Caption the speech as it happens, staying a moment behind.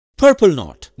Purple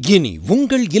Knot. இனி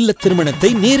உங்கள் இல்ல திருமணத்தை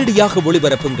நேரடியாக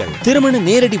ஒளிபரப்புங்கள். திருமண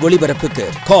நேரடி ஒளிபரப்புக்கு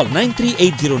call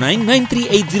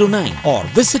 9380993809 or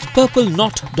visit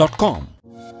purpleknot.com.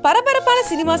 பரபரப்பான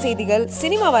சினிமா செய்திகள்,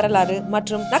 சினிமா வரலாறு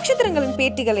மற்றும் நட்சத்திரங்களின்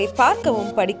பேட்டிகளை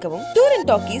பார்க்கவும் படிக்கவும்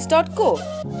tourintalkies.co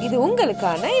இது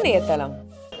உங்களுக்கான இணையதளம்.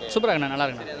 சூப்பராக இருக்குண்ணா, நல்லா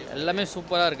இருக்குண்ணா. எல்லாமே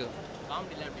சூப்பராக இருக்குது,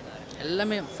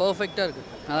 எல்லாமே பர்ஃபெக்டாக இருக்குது,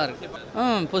 நல்லா இருக்குது.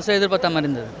 புதுசாக எதிர்பார்த்த மாதிரி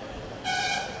இருந்தது,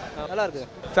 நல்லா இருக்குது.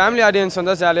 ஃபேமிலி ஆடியன்ஸ்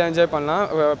வந்தால் ஜாலியாக என்ஜாய் பண்ணலாம்,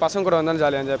 பசங்க கூட வந்தாலும்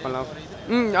ஜாலியாக என்ஜாய் பண்ணலாம்.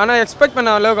 ஆனால் எக்ஸ்பெக்ட் பண்ண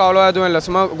அளவுக்கு அவ்வளோ எதுவும் இல்லை,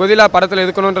 சும்மா குதிலா படத்தில்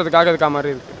இருக்கணுன்றதுக்காக இருக்கா மாதிரி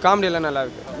இருக்குது. காமெடியெல்லாம் நல்லா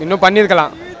இருக்குது, இன்னும்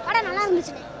பண்ணியிருக்கலாம்.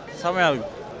 செமையாக இருக்குது,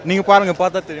 நீங்கள் பாருங்கள்,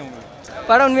 பார்த்தா தெரியும்.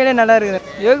 படம் உண்மையிலே நல்லா இருக்குது.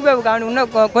 யோகி பாபு காமெடி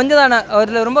இன்னும் கொஞ்சம் தானே,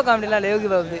 அவரில் ரொம்ப காமெடிலாம் இல்லை. யோகி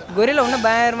பாபு கொரில்லா இன்னும்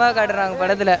பயங்கரமாக காட்டுறாங்க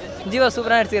படத்தில். ஜீவா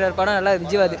சூப்பராக நடிச்சுக்கிறார், படம் நல்லா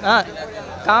இருக்குது. ஜீவா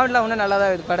காமெடிலாம் இன்னும் நல்லா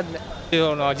தான் இருக்குது படத்தில்.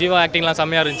 ஜீவா ஆக்டிங்லாம்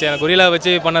செம்மையாக இருந்துச்சு. எனக்கு கொரில்லா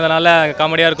வச்சு பண்ணதுனால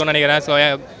காமெடியாக இருக்கும்னு நினைக்கிறேன். ஸோ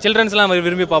சில்ட்ரன்ஸ்லாம்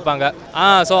விரும்பி பார்ப்பாங்க.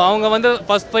 ஸோ அவங்க வந்து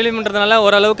ஃபஸ்ட் ஃபிலிம்ன்றதுனால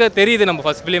ஓரளவுக்கு தெரியுது நம்ம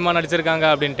ஃபஸ்ட் ஃபிலிமாக நடிச்சிருக்காங்க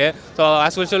அப்படின்ட்டு. ஸோ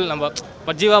ஆஸ் யூஷுவல் நம்ம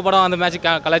ஜீவா படம் அந்த மேட்ச்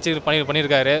கலாச்சி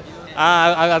பண்ணியிருக்காரு,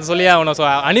 அது சொல்லியே ஆகணும். ஸோ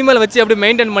அனிமல் வச்சு எப்படி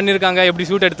மெயின்டைன் பண்ணியிருக்காங்க, எப்படி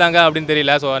ஷூட் எடுத்தாங்க அப்படின்னு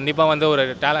தெரியல. ஸோ கண்டிப்பாக வந்து ஒரு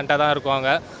டேலண்ட்டாக தான் இருக்குவாங்க.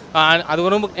 அது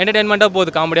ரொம்ப என்டர்டெயின்மெண்ட்டாக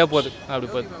போகுது, காமெடியாக போகுது, அப்படி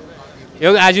போகுது.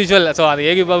 As usual. ஸோ அது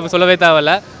யோகி பாபு சொல்லவே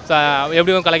தேவையில்ல. ஸோ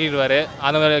எப்படியும் கலக்கிடுவார்,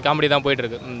 அந்த மாதிரி காமெடி தான்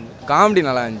போயிட்டுருக்கு. காமெடி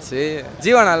நல்லா இருந்துச்சு.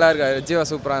 ஜீவா நல்லா இருக்காரு, ஜீவா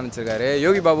சூப்பராக இருந்துச்சிருக்காரு.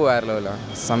 யோகி பாபு வேறு லெவலில்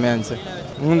செம்மையாக இருந்துச்சு.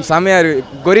 செம்மையாக இருக்குது.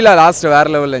 கொரில்லா லாஸ்ட்டு வேறு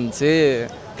லெவலில் இருந்துச்சு.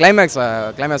 Climax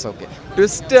okay.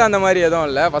 ட்விஸ்ட்டு அந்த மாதிரி எதுவும்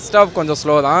இல்லை. ஃபஸ்ட் ஹாஃப் கொஞ்சம்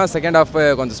ஸ்லோ தான், செகண்ட் ஹாஃப்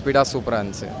கொஞ்சம் ஸ்பீடாக சூப்பராக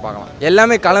இருந்துச்சு. பார்க்கலாம்,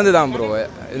 எல்லாமே கலந்து தான் ப்ரோ.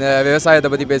 இந்த விவசாயத்தை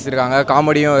பற்றி பேசியிருக்காங்க,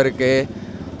 காமெடியும் இருக்குது,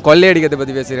 கொள்ளையடிக்கிறதை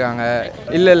பற்றி பேசியிருக்காங்க.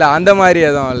 இல்லை அந்த மாதிரி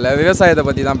எதுவும் இல்லை, விவசாயத்தை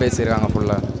பற்றி தான் பேசியிருக்காங்க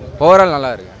ஃபுல்லாக. ஓவரால்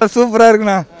நல்லா இருக்குது, சூப்பராக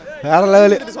இருக்குண்ணா, வேறு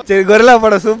லெவலு. சரி, கொரில்லா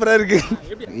படம் சூப்பராக இருக்குது.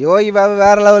 யோகி பாபு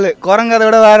வேறு லெவலு, குரங்கதை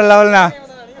விட வேறு லெவல்ண்ணா.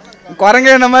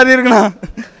 குரங்கு என்ன மாதிரி இருக்குண்ணா,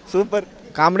 சூப்பர்.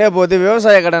 காமெடியாக போகுது.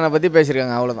 விவசாய கடனை பற்றி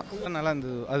பேசியிருக்காங்க, அவ்வளோதான். நல்லா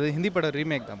இருந்தது. அது ஹிந்தி படம்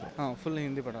ரீமேக் தான், ஃபுல்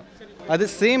ஹிந்தி படம். அது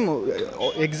சேம்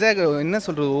எக்ஸாக்ட் என்ன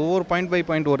சொல்கிறது, ஒவ்வொரு பாயிண்ட் பை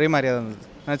பாயிண்ட் ஒரே மாதிரியாக தான் இருந்தது.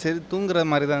 நான் சரி தூங்குற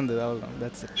மாதிரி தான் இருந்தது, அவ்வளோதான்.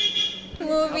 That's it.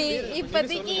 மூவி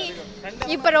இப்போதைக்கு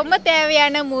இப்போ ரொம்ப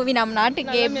தேவையான மூவி. நம்ம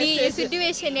நாட்டுக்கு எப்படி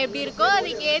சிச்சுவேஷன் எப்படி இருக்கோ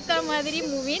அதுக்கு ஏற்ற மாதிரி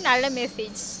மூவி, நல்ல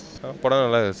மெசேஜ். படம்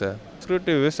நல்லா இருக்குது சார்.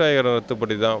 ஸ்கிரிப்ட் விவசாயிகளை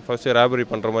பற்றி தான். ஃபஸ்ட்டு ராபரி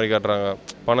பண்ணுற மாதிரி காட்டுறாங்க,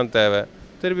 பணம் தேவை.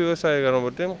 திருப்பி விவசாயிகளை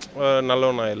பற்றி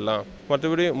நல்லவனா எல்லாம்.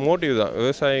 மற்றபடி மோட்டிவ் தான்,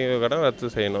 விவசாயிகள் கடன் ரத்து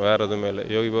செய்யணும், வேறு எதுவுமே இல்லை.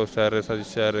 Yogi Babu sir,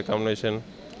 Satish sir, combination,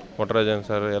 Mottarajan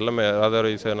sir எல்லாமே,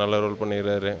 ராதாரவி சார் நல்ல ரோல்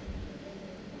பண்ணிக்கிறாரு.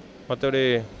 மற்றபடி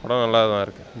படம் நல்லா தான்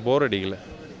இருக்குது, போர் அடிக்கலை.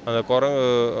 அந்த குரங்கு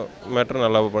மேட்ரு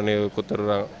நல்லா பண்ணி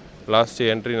கொடுத்துட்றாங்க. லாஸ்ட்டு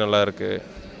என்ட்ரி நல்லா இருக்குது,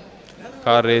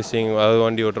 கார் ரேசிங், அது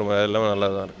வண்டி ஓட்டுற மாதிரி எல்லாமே நல்லா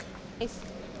தான் இருக்குது.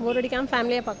 போர் அடிக்காமல்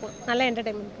ஃபேமிலியாக பார்க்கலாம், நல்லா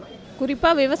என்டர்டைன்மெண்ட் பண்ணலாம்.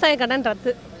 குறிப்பாக விவசாய கடன்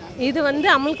ரத்து இது வந்து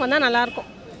அமலுக்கு வந்தால் நல்லாயிருக்கும்,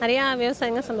 நிறையா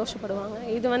விவசாயிங்க சந்தோஷப்படுவாங்க.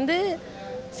 இது வந்து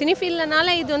சினி ஃபீல்ட்னால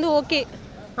இது வந்து ஓகே,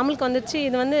 அமலுக்கு வந்துடுச்சு.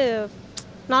 இது வந்து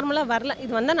நார்மலாக வரல,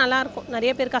 இது வந்தால் நல்லாயிருக்கும்.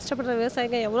 நிறைய பேர் கஷ்டப்படுற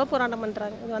விவசாயிங்க எவ்வளோ போராட்டம்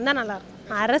பண்ணுறாங்க, இது வந்தால் நல்லாயிருக்கும்.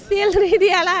 அரசியல்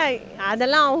ரீதியாலாம்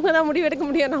அதெல்லாம் அவங்க தான் முடிவெடுக்க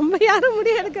முடியும், நம்ம யாரும்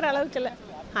முடிவெடுக்கிற அளவுக்கு இல்லை.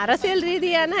 அரசியல்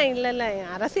ரீதியானா இல்லை,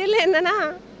 அரசியல் என்னென்னா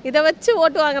இதை வச்சு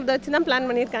ஓட்டு வாங்குறத வச்சு தான் பிளான்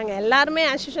பண்ணியிருக்காங்க. எல்லாருமே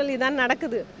ஆஸ் யூஷுவல் இதான்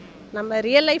நடக்குது, நம்ம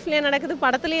ரியல் லைஃப்லேயே நடக்குது,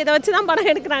 படத்துலேயே இதை வச்சு தான் படம்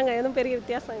எடுக்கிறாங்க, எதுவும் பெரிய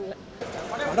வித்தியாசம் இல்லை.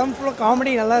 படம் ஃபுல்லாக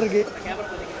காமெடி நல்லா இருக்குது.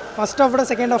 ஃபர்ஸ்ட் ஹாஃபோட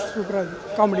செகண்ட் ஹாஃப் சூப்பராக இருக்குது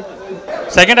comedy.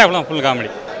 Second ஹாஃப்லாம் full comedy,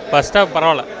 first half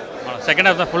பரவாயில்ல, செகண்ட்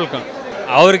ஹாஃப் தான் ஃபுல்.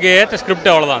 அவருக்கு ஏற்ற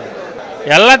ஸ்கிரிப்ட் அவ்வளோதான்.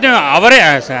 எல்லாத்தையும் அவரே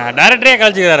டைரக்டரே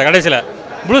கலாச்சிக்கிறாரு, கடைசியில்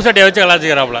ப்ளூ சட்டையை வச்சு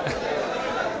கலாச்சிக்கிறாப்புல.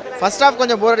 ஃபர்ஸ்ட் ஹாஃப்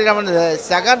கொஞ்சம் போர் அடிக்காமல் இருந்தது,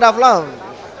 செகண்ட் ஹாஃப்லாம்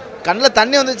கண்ணில்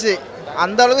தண்ணி வந்துச்சு,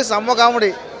 அந்த அளவுக்கு செம்ம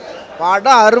காமெடி.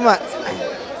 படம் அருமை.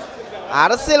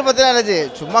 அரசியல் பற்றிலாம் இருந்துச்சு,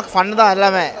 சும்மா ஃபன் தான்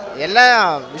எல்லாமே.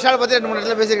 எல்லாம் விஷாலை பற்றி 2-3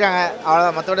 இடத்துல பேசியிருக்காங்க,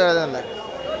 அவ்வளோதான், மற்றபடி எதுவும் இல்லை.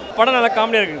 படம் நல்லா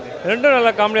காமெடியாக இருக்குது, ரெண்டும்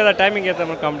நல்லா காமெடியாக தான், டைமிங் ஏற்ற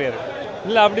மாதிரி காமெடியாக இருக்குது.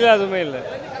 இல்லை அப்படிலாம் எதுவுமே இல்லை,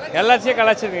 எல்லாத்தையும்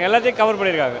கலாச்சிருக்காங்க, எல்லாத்தையும் கவர்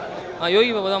பண்ணியிருக்காங்க.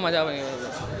 யோகி பாபு தான் மஜா,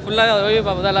 ஃபுல்லாக யோகி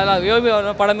பாபு தான். நல்லா யோகி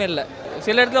பாபு படமே இல்லை,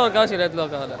 சில இடத்துல ஒரு சில இடத்துல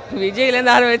ஒரு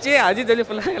விஜய்லேருந்து ஆரம்பிச்சு அஜித் வந்து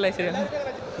ஃபுல்லாக கலாச்சிருக்காங்க.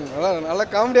 நல்லா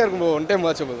காமெடியாக இருக்கும் ப்ரோ. ஒன் டைம்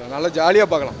வாட்ச் போதும், நல்லா ஜாலியாக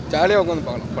பார்க்கலாம், ஜாலியாக உட்காந்து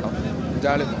பார்க்கலாம் படம்.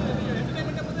 ஜாலியாக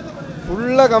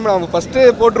ஃபுல்லாக காமெடி. அவங்க ஃபஸ்ட்டு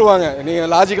போட்டுருவாங்க, நீங்கள்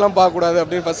லாஜிக்லாம் பார்க்கக்கூடாது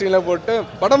அப்படின்னு ஃபஸ்ட்டில் போட்டு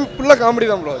படம் ஃபுல்லாக காமெடி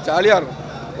தான் ப்ரோ. ஜாலியாக இருக்கும்,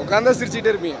 உட்காந்தா சிரிச்சிட்டே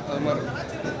இருப்பீங்க, அது மாதிரி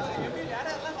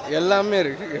எல்லாமே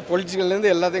இருக்குது.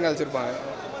 பொலிட்டிக்கல்லேருந்து எல்லாத்தையும் கழிச்சிருப்பாங்க.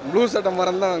 ப்ளூ சட்டை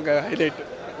மரம் தான் அங்கே ஹைலைட்டு,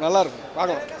 நல்லாயிருக்கும்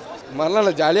பார்க்கலாம். மறுநாள்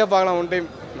இல்லை, ஜாலியாக பார்க்கலாம். ஒன் டைம்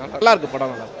நல்லா இருக்குது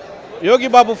படம். நல்லா யோகி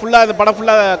பாபு ஃபுல்லாக இந்த படம்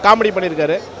ஃபுல்லாக காமெடி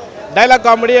பண்ணியிருக்காரு. டைலாக்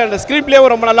காமெடி அண்ட் ஸ்க்ரீன்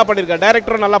பிளேவும் ரொம்ப நல்லா பண்ணியிருக்காரு,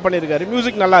 டைரக்டரும் நல்லா பண்ணியிருக்காரு,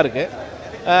 மியூசிக் நல்லா இருக்குது.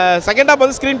 செகண்ட் ஹாஃப்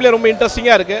வந்து ஸ்க்ரீன் பிளே ரொம்ப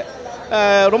இன்ட்ரெஸ்டிங்காக இருக்குது,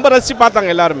 ரொம்ப ரசித்து பார்த்தாங்க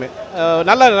எல்லாருமே.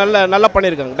 நல்லா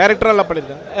பண்ணியிருக்காங்க, டைரக்டரும் நல்லா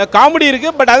பண்ணியிருக்காங்க. காமெடி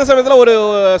இருக்குது, பட் அதே சமயத்தில் ஒரு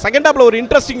செகண்ட் ஹாஃபில் ஒரு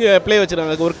இன்ட்ரெஸ்டிங் ப்ளே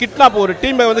வச்சுருக்காங்க. ஒரு கிட்னாப், ஒரு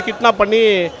டீமை வந்து கிட்னாப் பண்ணி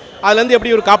அதுலேருந்து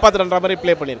எப்படி இவர் காப்பாற்றுற மாதிரி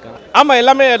ப்ளே பண்ணியிருக்காங்க. ஆமாம்,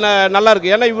 எல்லாமே நல்லா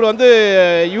இருக்குது. ஏன்னா இவர் வந்து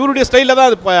இவருடைய ஸ்டைலில் தான்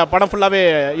அது படம் ஃபுல்லாகவே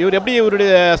இவர் எப்படி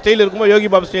இவருடைய ஸ்டைல் இருக்குமோ, யோகி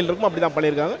பாபு ஸ்டைல் இருக்குமோ அப்படி தான்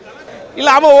பண்ணியிருக்காங்க.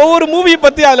 இல்லை, ஆமாம், ஒவ்வொரு மூவியை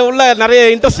பற்றி அதில் உள்ள நிறைய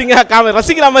இன்ட்ரெஸ்டிங்காக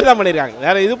ரசிக்கிற மாதிரி தான் பண்ணியிருக்காங்க.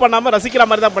 வேறு இது பண்ணாமல் ரசிக்கிற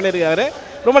மாதிரி தான் பண்ணியிருக்காரு.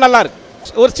 ரொம்ப நல்லாயிருக்கு.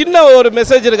 ஒரு சின்ன ஒரு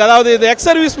மெசேஜ் இருக்குது. அதாவது இந்த எக்ஸ்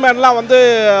சர்வீஸ் மேன்லாம் வந்து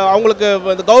அவங்களுக்கு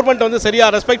இந்த கவர்மெண்ட் வந்து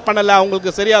சரியாக ரெஸ்பெக்ட் பண்ணலை,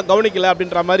 அவங்களுக்கு சரியாக கவனிக்கலை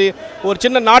அப்படின்ற மாதிரி ஒரு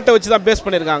சின்ன நாட்டை வச்சு தான் பேஸ்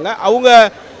பண்ணியிருக்காங்க.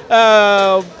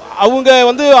 அவங்க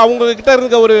வந்து அவங்கக்கிட்ட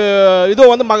இருக்க ஒரு இதோ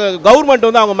வந்து கவர்மெண்ட்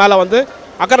வந்து அவங்க மேலே வந்து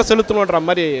அக்கறை செலுத்தணுன்ற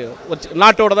மாதிரி ஒரு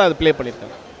நாட்டோட தான் அது ப்ளே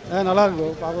பண்ணியிருக்காங்க. நல்லா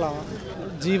இருக்கும், பார்க்கலாம்.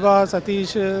 ஜீவா,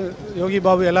 சதீஷ், யோகி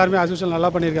பாபு எல்லாருமே ஆஸ் யூஷுவல் நல்லா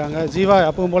பண்ணியிருக்காங்க. ஜீவா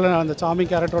எப்பவும் போல் அந்த சாமி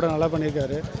கேரக்டரோட நல்லா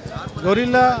பண்ணியிருக்காரு.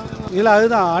 கொரில்லா இல்லை,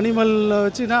 அதுதான் அனிமல்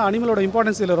வச்சுன்னா அனிமலோட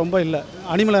இம்பார்ட்டன்ஸ் இதில் ரொம்ப இல்லை.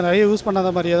 அனிமலை நிறைய யூஸ்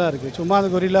பண்ணாத மாதிரியே தான் இருக்குது. சும்மா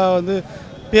அந்த கொரில்லா வந்து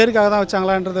பேருக்காக தான்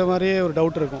வச்சாங்களான்றது மாதிரியே ஒரு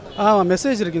டவுட் இருக்கும்.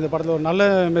 மெசேஜ் இருக்குது இந்த படத்தில், ஒரு நல்ல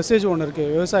மெசேஜ் ஒன்று இருக்குது.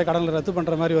 விவசாய கடனில் ரத்து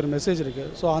பண்ணுற மாதிரி ஒரு மெசேஜ் இருக்குது.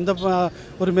 ஸோ அந்த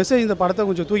ஒரு மெசேஜ் இந்த படத்தை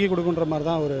கொஞ்சம் தூக்கி கொடுக்குன்ற மாதிரி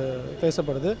தான் ஒரு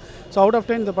பேசப்படுது. ஸோ அவுட் ஆஃப்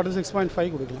 10 இந்த படத்தை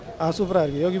 6.5 கொடுக்கலாம். சூப்பராக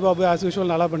இருக்குது. யோகி பாபு ஆஸ்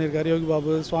யூஷுவல் நல்லா பண்ணியிருக்காரு. யோகி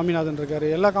பாபு, சுவாமிநாதன் இருக்கார்,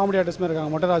 எல்லா காமெடி ஆர்டிஸ்ட்டுமே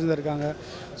இருக்காங்க, மொட்டராஜன் இருக்காங்க.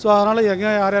 ஸோ அதனால்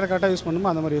எங்கே யார் கரெக்டாக யூஸ்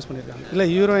பண்ணணுமோ அந்த மாதிரி யூஸ் பண்ணியிருக்காங்க. இல்லை,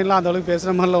 ஹீரோயின்லாம் அந்த அளவுக்கு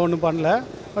பேசுகிற மாதிரிலாம் ஒன்றும் பண்ணல.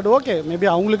 பட் ஓகே, மேபி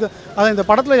அவங்களுக்கு அதான் இந்த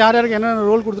படத்தில் யாருக்கு என்னென்ன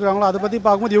ரோல் கொடுத்துருக்காங்களோ அதை பற்றி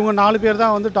பார்க்கும்போது இவங்க 4 பேர்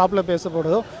தான் வந்து டாப்பில்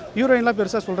பேசப்படுதோ. ஹீரோயின்லாம்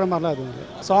பெருசாக சொல்கிற மாதிரிலாம் அதுவும் இல்லை.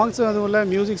 சாங்ஸ் அதுவும் இல்லை,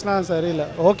 மியூசிக்ஸ்லாம் சரியில்லை.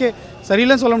 ஓகே,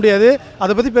 சரியில்லைன்னு சொல்ல முடியாது,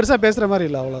 அதை பற்றி பெருசாக பேசுகிற மாதிரி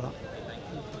இல்லை, அவ்வளோதான்.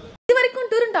 இது வரைக்கும்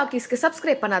டூரன் டாக்கீஸ்க்கு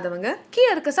சப்ஸ்கிரைப் பண்ணாதவங்க கீழே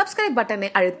இருக்க சப்ஸ்கிரைப் பட்டனை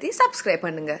அழுத்தி சப்ஸ்கிரைப்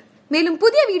பண்ணுங்க. மேலும்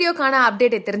புதிய வீடியோக்கான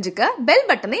அப்டேட்டை தெரிஞ்சுக்க பெல்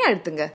பட்டனை அழுத்துங்க.